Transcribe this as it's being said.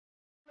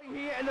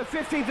in the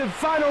 15th and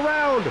final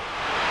round.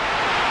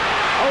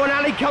 Oh, and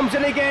Ali comes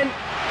in again.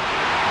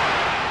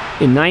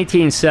 In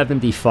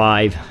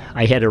 1975,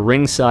 I had a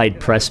ringside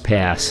press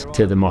pass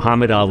to the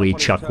Muhammad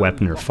Ali-Chuck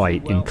Wepner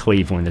fight in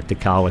Cleveland at the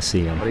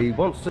Coliseum. But he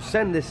wants to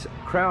send this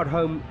crowd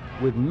home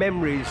with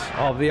memories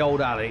of the old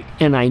Ali.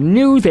 And I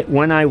knew that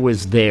when I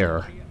was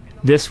there,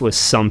 this was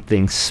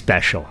something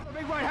special. The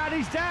big right hand,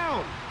 he's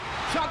down.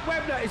 Chuck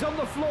Wepner is on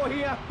the floor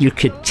here. You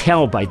could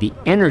tell by the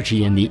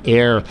energy in the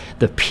air,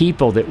 the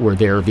people that were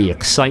there, the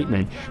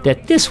excitement,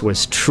 that this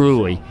was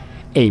truly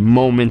a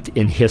moment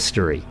in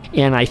history.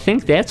 And I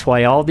think that's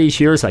why all these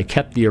years I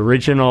kept the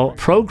original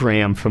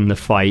program from the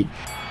fight.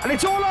 And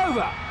it's all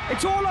over.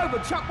 It's all over.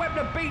 Chuck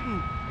Wepner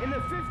beaten in the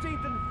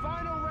 15th and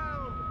final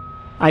round.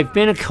 I've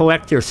been a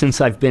collector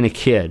since I've been a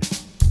kid.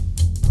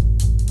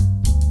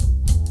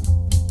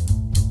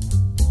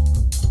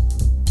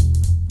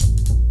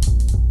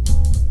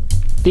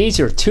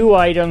 These are two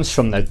items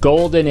from the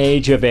golden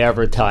age of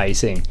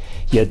advertising.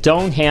 You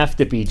don't have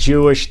to be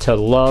Jewish to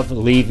love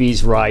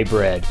Levy's rye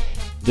bread.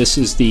 This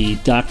is the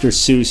Dr.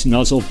 Seuss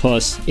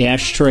Nuzzlepuss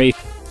ashtray.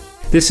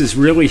 This is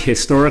really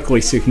historically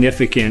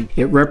significant.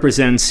 It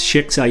represents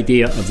Schick's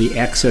idea of the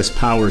Axis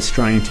powers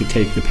trying to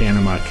take the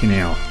Panama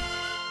Canal.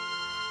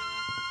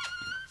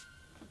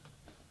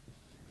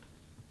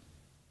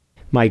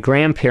 My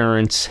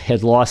grandparents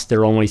had lost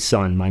their only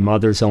son, my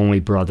mother's only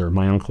brother,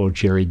 my uncle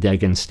Jerry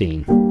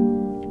Degenstein.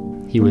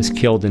 He was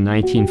killed in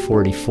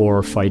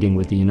 1944 fighting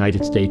with the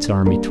United States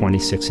Army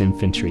 26th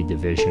Infantry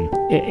Division.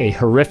 A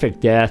horrific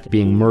death,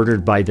 being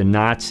murdered by the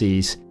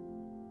Nazis.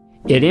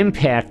 It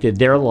impacted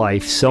their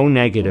life so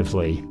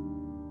negatively.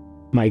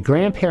 My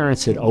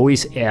grandparents had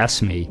always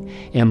asked me,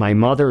 and my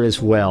mother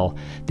as well,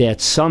 that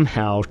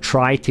somehow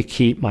try to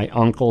keep my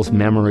uncle's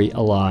memory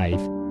alive.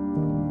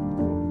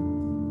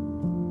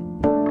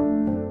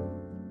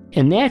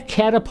 And that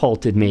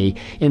catapulted me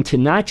into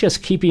not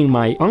just keeping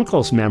my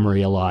uncle's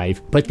memory alive,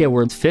 but there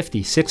were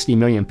 50, 60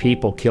 million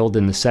people killed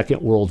in the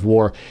Second World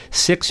War,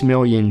 6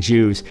 million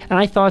Jews. And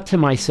I thought to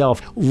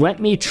myself, let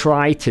me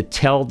try to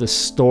tell the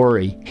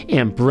story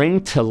and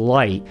bring to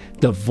light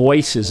the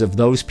voices of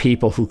those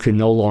people who could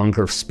no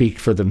longer speak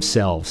for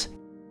themselves.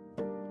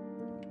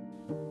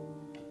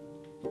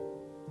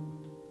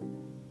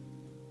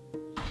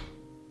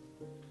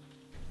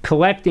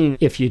 Collecting,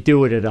 if you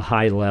do it at a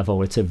high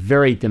level, it's a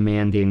very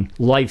demanding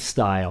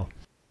lifestyle.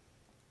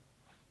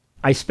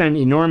 I spend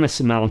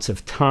enormous amounts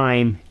of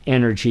time,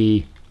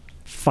 energy,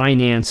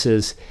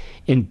 finances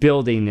in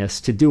building this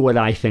to do what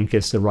I think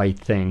is the right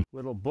thing.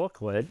 Little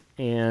booklet,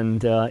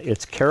 and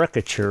it's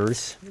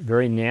caricatures,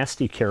 very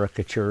nasty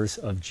caricatures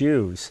of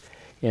Jews.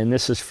 And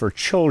this is for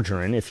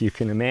children, if you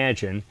can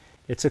imagine.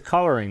 It's a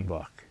coloring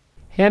book.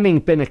 Having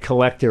been a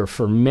collector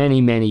for many,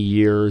 many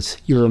years,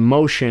 your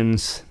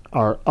emotions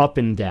are up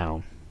and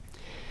down.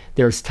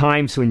 There's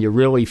times when you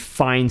really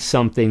find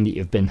something that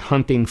you've been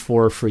hunting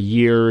for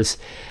years.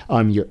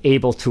 You're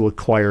able to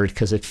acquire it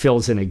because it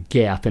fills in a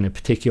gap in a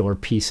particular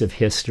piece of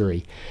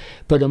history.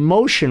 But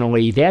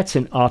emotionally, that's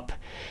an up.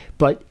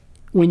 But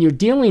when you're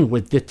dealing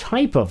with the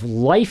type of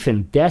life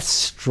and death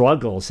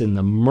struggles and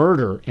the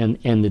murder and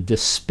the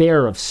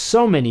despair of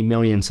so many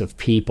millions of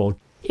people,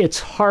 it's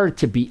hard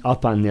to be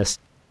up on this.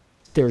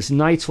 There's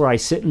nights where I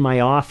sit in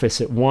my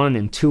office at 1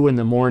 and 2 in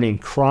the morning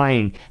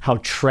crying how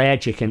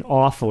tragic and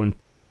awful, and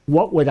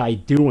what would I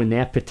do in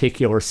that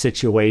particular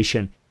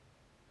situation?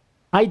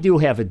 I do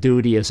have a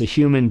duty as a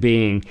human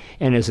being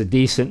and as a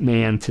decent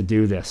man to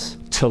do this,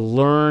 to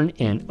learn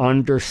and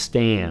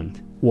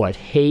understand what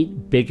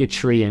hate,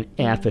 bigotry, and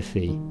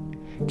apathy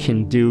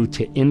can do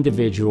to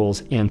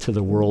individuals and to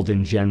the world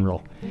in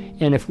general.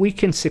 And if we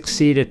can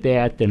succeed at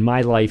that, then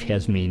my life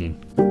has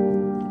meaning.